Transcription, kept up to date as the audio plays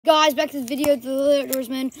Guys, back to the video, the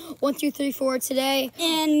Outdoorsman 1234 today.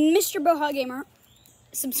 And Mr. Boha Gamer.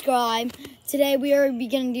 Subscribe. Today we are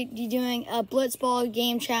beginning to be doing a Blitzball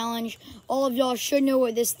game challenge. All of y'all should know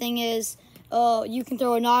what this thing is. You can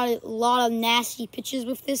throw a lot of nasty pitches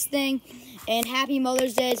with this thing. And happy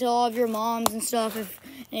Mother's Day to all of your moms and stuff if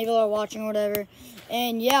any of y'all are watching or whatever.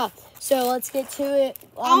 And yeah, so let's get to it.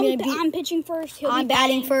 I'm pitching first. I'm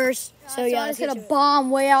batting first. So yeah, let's hit a bomb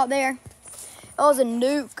way out there. That was a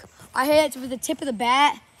nuke. I hit it with the tip of the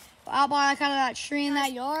bat out by kind of that tree in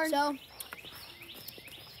that yard. So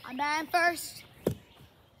I'm batting first.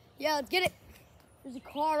 Yeah, let's get it. There's a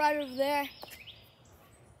car right over there.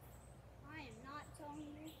 I am not telling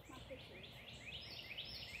you my picture.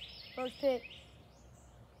 First pitch.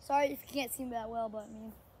 Sorry if you can't see me that well, but I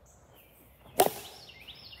mean.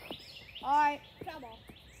 All right. Foul ball.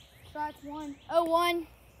 Strikes 1. 0-1.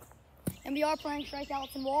 And we are playing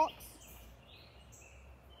strikeouts and walks.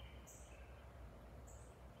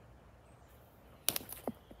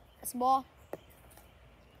 That's the ball.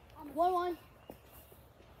 1-1.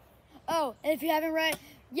 Oh, and if you haven't read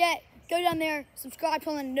yet, go down there, subscribe,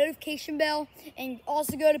 turn on the notification bell, and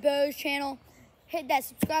also go to Bo's channel. Hit that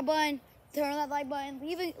subscribe button, turn on that like button.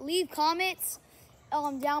 Leave comments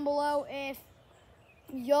down below if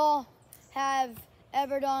y'all have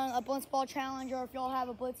ever done a Blitzball challenge or if y'all have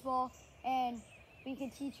a Blitzball, and we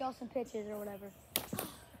can teach y'all some pitches or whatever.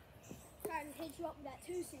 Trying to hit you up with that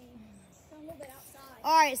two-seam. A little bit outside.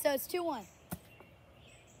 All right, so it's 2-1.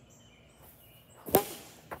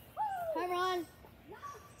 Home run.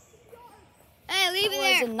 Hey, leave it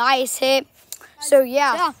there. That was a nice hit. So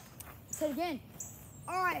yeah. Let's hit again.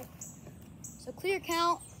 All right. So clear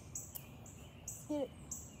count. Let's get it.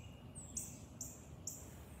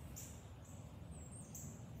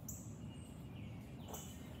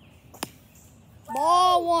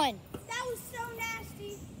 Ball 1. That was so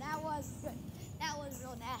nasty. That was good. That was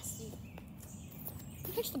real nasty.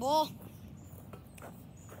 Pitch the ball.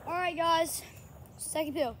 All right, guys.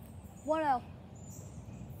 Second pitch. 1-0.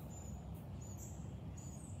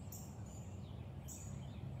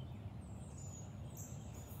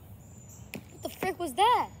 What the frick was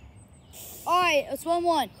that? All right, it's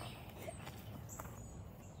 1-1.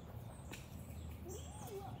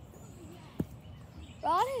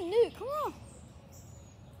 Bro, I didn't nuke. Come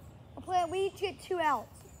on. We each get 2 outs.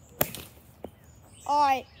 All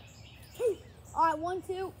right. All right,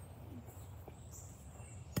 1-2.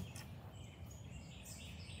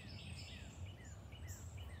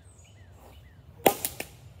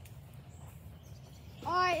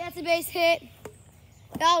 All right, that's a base hit.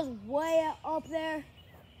 That was way up there.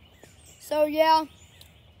 So yeah,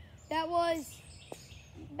 that was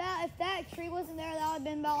about, if that tree wasn't there, that would have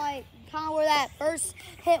been about like kind of where that first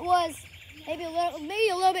hit was. Maybe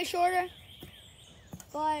a little bit shorter.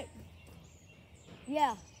 But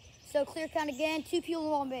yeah. So clear count again, 2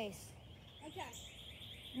 people on base. Okay.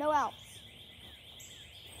 No outs.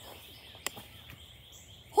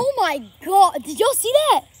 Oh my God, did y'all see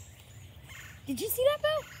that? Did you see that, Bo?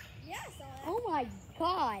 Yeah, I saw that. Oh my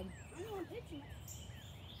God. I'm the one pitching.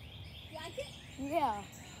 You like it? Yeah.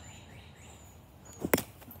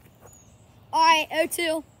 All right,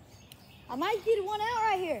 0-2. I might get 1 out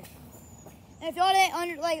right here. And if y'all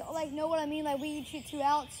didn't like know what I mean, like we each get 2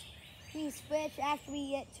 outs, we switch after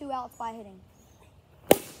we get 2 outs by hitting.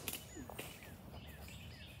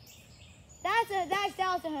 That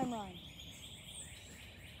was a home run.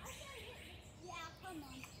 Yeah, come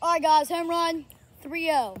on. All right, guys, home run,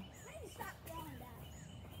 3-0.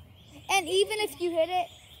 And even if you hit it,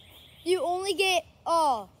 you only get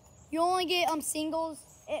singles.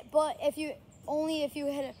 But if you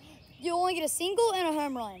hit it, you only get a single and a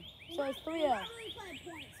home run. So it's 3-0. We're not really playing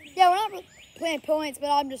points. Yeah, we're not really playing points, but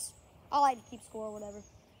I like to keep score or whatever.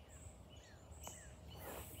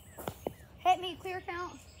 Hit me, clear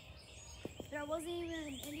count. There wasn't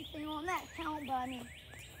even anything on that count, but I mean,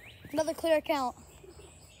 another clear count.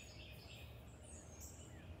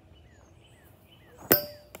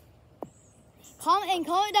 Comment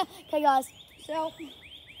down. Okay, guys. So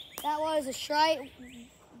that was a strike.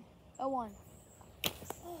 0-1. All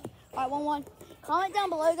right, 1-1. Comment down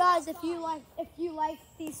below, guys, if you like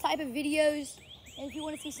these type of videos and if you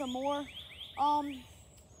want to see some more.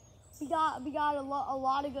 We got a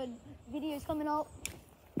lot of good videos coming up.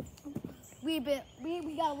 We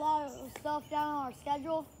got a lot of stuff down on our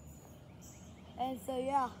schedule, and so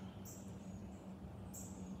yeah.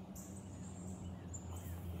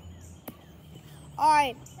 All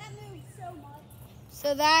right. That moved so much.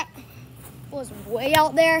 So that was way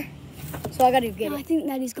out there. So I got to get it. I think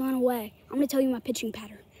that he's gone away. I'm going to tell you my pitching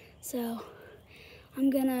pattern. So I'm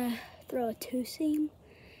going to throw a two-seam,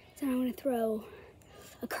 Then I'm going to throw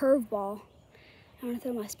a curveball. I'm going to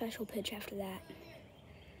throw my special pitch after that.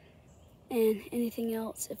 And anything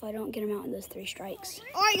else if I don't get them out in those 3 strikes.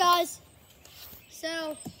 All right, guys.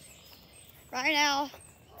 So, right now,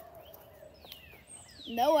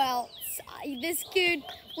 no outs. This kid,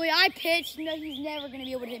 when I pitch, no, he's never going to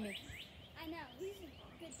be able to hit me. I know. He's a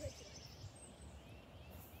good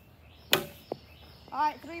pitcher. All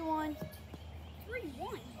right, 3-1.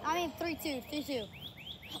 3-1. I mean, 3-2. 3-2.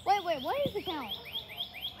 Wait, what is the count?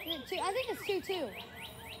 Is it 2? I think it's 2-2.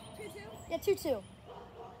 2-2. Yeah, 2-2.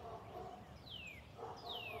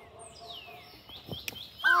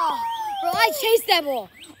 Oh, bro, I chased that ball.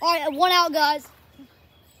 All right, 1 out, guys.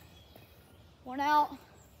 1 out.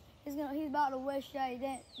 He's about to wish that he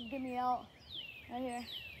didn't get me out. Right here.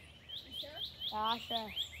 You sure? Ah, sure.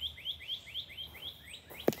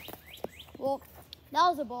 Well, that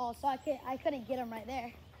was a ball, so I couldn't get him right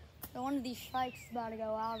there. So one of these strikes is about to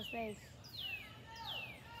go out of space.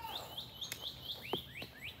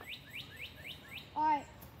 All right,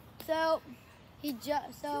 so so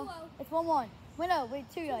 2-0. it's 1-1. Wait, no, wait,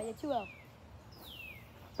 2-0. Yeah, 2-0.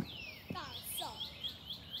 God, suck.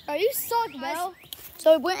 Oh, you suck, bro.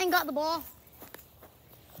 So we went and got the ball.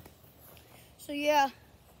 So yeah,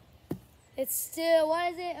 it's still,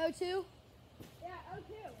 what is it, 0-2? Yeah,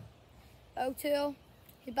 0-2. 0-2.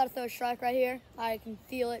 He's about to throw a strike right here. I can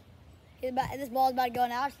feel it. This ball's about to go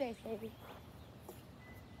in outer space, baby.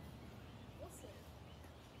 We'll see.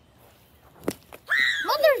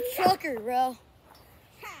 Mother trucker, bro.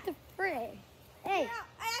 Ha. The frick. Hey, Yeah,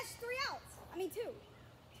 that's 3 outs. I mean 2.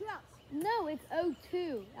 2 outs. no, it's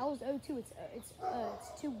 0-2. That was 0-2. It's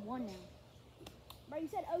 2-1 now. But you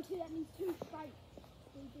said 0-2. That means 2 strikes.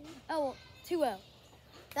 Oh, well, 2-0.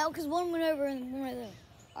 That because one went over and one right there.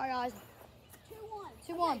 All right, guys.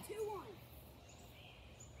 2-1. 2-1. Okay,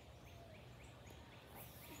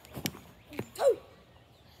 2-1.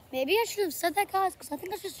 Maybe I should have said that, guys, because I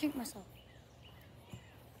think I should shoot myself.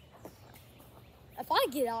 If I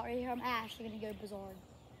get out right here, I'm actually going to go bizarre.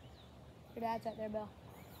 Your dad's out there, Bill.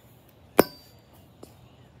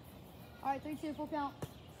 All right, 3-2, full count.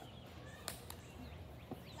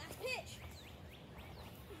 Last pitch.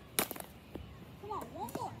 Come on,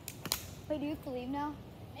 1 more. Wait, do you have to leave now?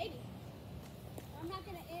 Maybe. I'm not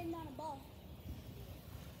going to end on a ball.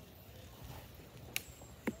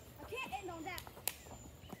 I can't end on that.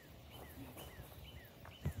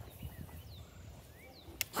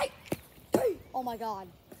 Oh, my God.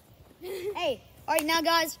 Hey, all right, now,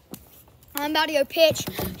 guys, I'm about to go pitch.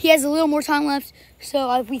 He has a little more time left,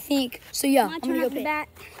 so we think. So, yeah, My I'm turn going to up go the pitch.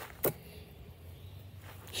 bat.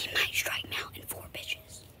 He might strike me out in 4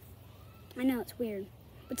 pitches. I know, it's weird.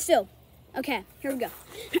 But still. Okay, here we go.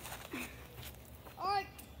 All right.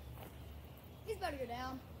 He's about to go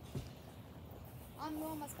down. I'm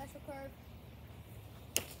going my special curve.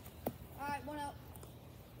 All right, 1 out.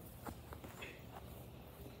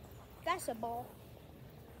 That's a ball.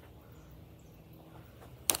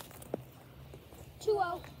 2-0. You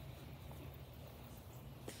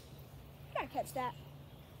gotta catch that.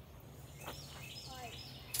 All right.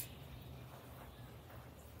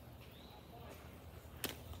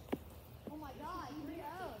 Oh, my God. 3-0.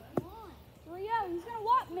 Come on. 3-0. He's gonna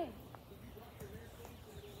walk me.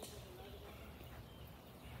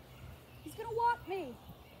 He's gonna walk me.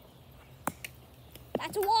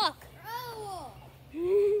 That's a walk. Oh!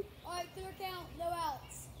 All right, clear count. No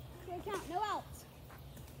outs. Clear count. No outs.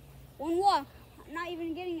 1 walk. I'm not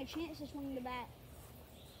even getting a chance to swing the bat.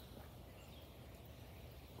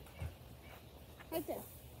 Right there.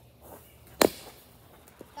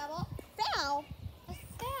 That ball? Foul. That's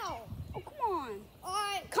foul. Oh, come on. All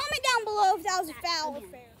right. Comment down below if that was a foul or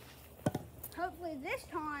Again. fair. Hopefully this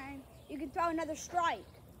time you can throw another strike.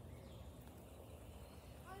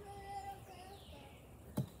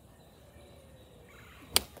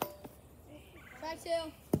 Strike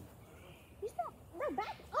 2. He's not. Bro,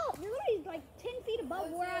 back up. You're literally like 10 feet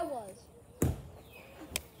above where I was.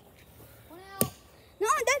 1 out. No,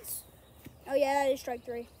 that's. Oh yeah, that is strike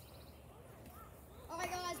 3. All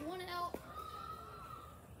right, guys. 1 out.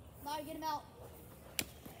 About to get him out.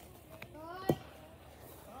 All right.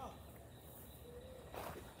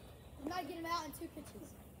 I'm about to get him out in 2 pitches.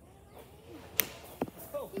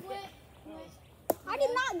 He went. I did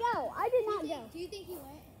not go. I did not go. Do you think he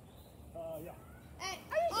went? Yeah. Hey,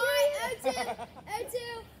 Are you all right, 0-2.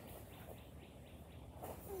 0-2.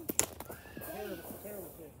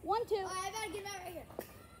 Terrible thing. 1-2. All right, I gotta get him out right here.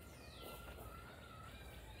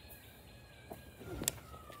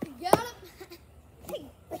 You got him?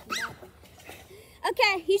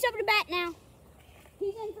 Okay, he's up to bat now.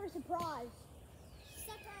 He's in for a surprise.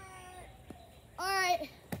 Sucker. All right.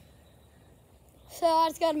 So I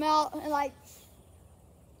just got him out in like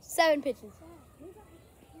 7 pitches.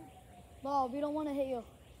 Ball, we don't want to hit you.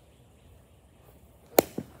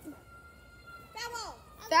 Foul ball.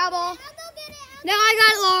 Foul ball. I'll go get it. No, I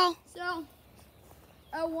got it, Laurel. So,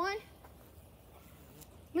 0-1.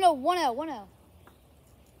 No, 1-0, 1-0. No,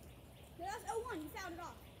 that's 0-1. You fouled it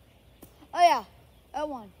off. Oh, yeah.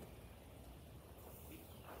 0-1.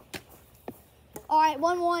 All right,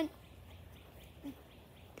 1-1.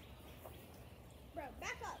 Bro,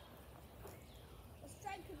 back up. The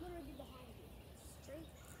strike could literally be behind you.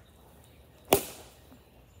 Straight.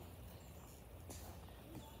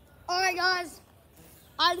 All right, guys.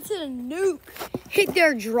 I just hit a nuke, hit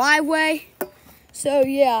their driveway. So,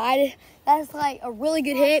 yeah, that's like a really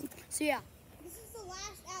good hit. So, yeah. This is the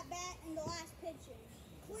last at bat and the last pitching.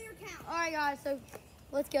 Clear count. All right, guys. So,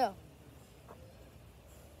 let's go.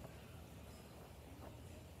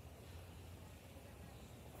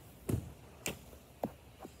 That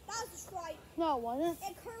was a strike. No, it wasn't.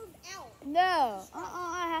 It curved out. No. It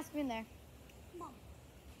has to be in there. Come on.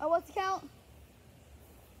 Oh, what's the count?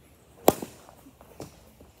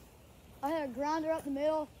 I had a grounder up the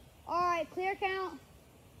middle. All right, clear count.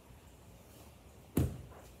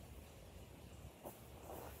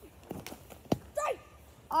 Strike.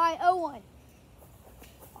 All right, 0-1.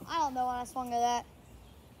 I don't know why I swung at that.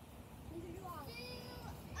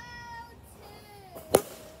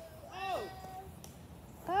 Oh!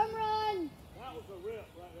 Home run. That was a rip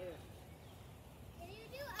right there.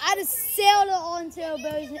 I just sailed it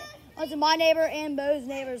onto my neighbor and Bo's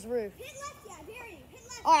neighbor's roof. Hit left, yeah. Dare you. Hit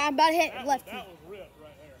left. All right, I'm about to hit That lefty. was ripped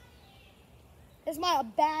right there. It's my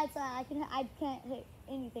bad side. I can't hit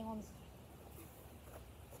anything on this.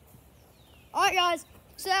 All right, guys.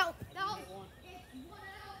 So that was Hit one. it's 1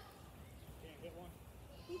 out. Can't hit one.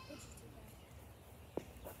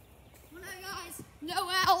 1 out, guys. No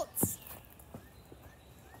outs.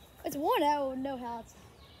 It's 1 out with no outs.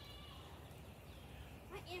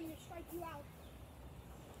 I am going to strike you out.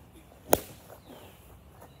 You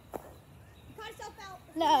caught yourself out.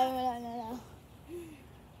 No.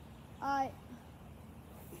 All right.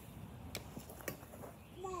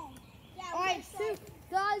 Come on. Yeah, All right,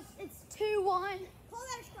 guys. It's 2-1. Call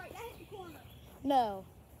that a strike. That hit the corner. No.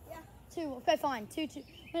 Yeah. 2. Okay, fine. 2-2.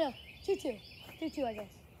 No, 2-2. 2-2, I guess.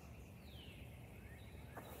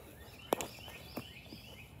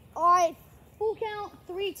 All right, full count.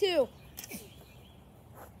 3-2.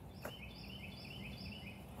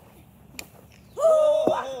 Oh!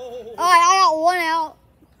 All right, I got 1 out.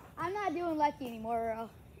 I'm not doing lefty anymore, bro.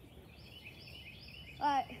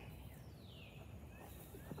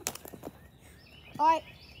 All right,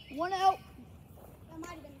 1 out. That might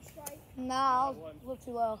have been a strike. Nah, I was a little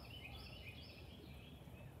too low.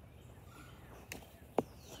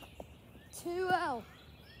 2 out.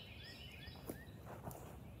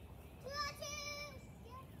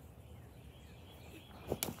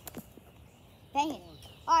 Dang it.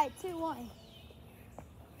 All right, 2-1.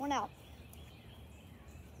 1 out.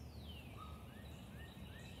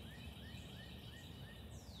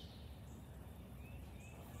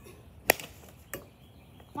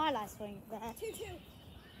 My last swing. 2-2.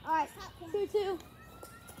 All right, 2-2.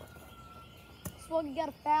 Swoggy got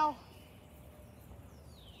a foul.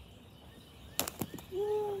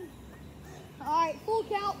 All right, full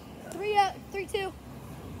count. 3-2.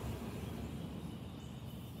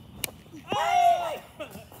 Oh!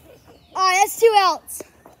 All right, that's 2 outs.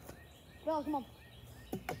 Bro, come on.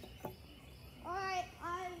 All right,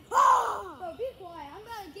 bro, be quiet. I'm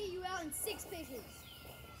about to get you out in 6 pitches.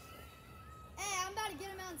 Hey, I'm about to get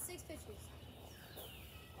him out in 6 pitches.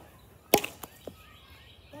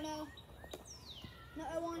 1-0. No,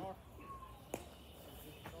 0-1.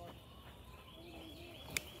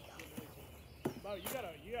 Bo, you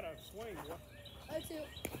gotta swing. 0-2.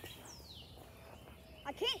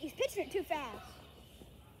 I can't. He's pitching it too fast.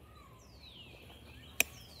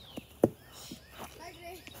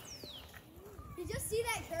 Did you see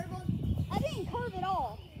that curve on? I didn't curve at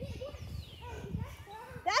all.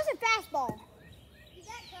 That's a fastball. Is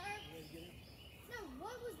that curve? No,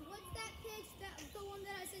 what's that pitch? The one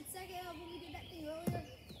that I said second of when we did that thing earlier?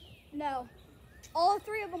 No. All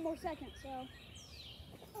 3 of them were second, so.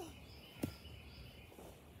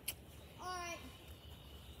 Alright.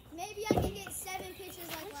 Maybe I can get 7 pitches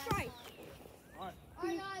like Let's last try. time. Alright.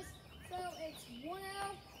 Alright, guys. So it's 1-0.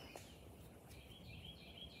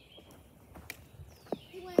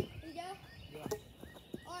 He went. Did he go? Yeah.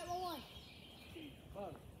 Alright, 1-1. Bo,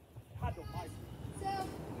 hide the mic. So, I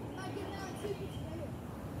get him out in 2 pitches right here.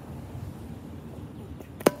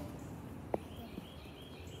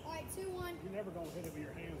 Alright, 2-1. You're never gonna hit it with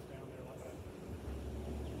your hands down there like that.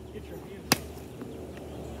 Get your hands down.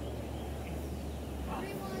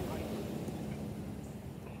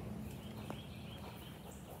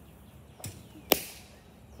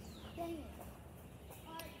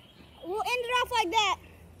 We'll end it off like that.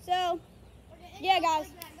 So, yeah, guys.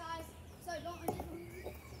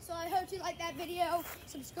 So I hope you like that video.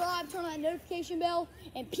 Subscribe, turn on that notification bell,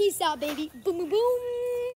 and peace out, baby. Boom, boom, boom.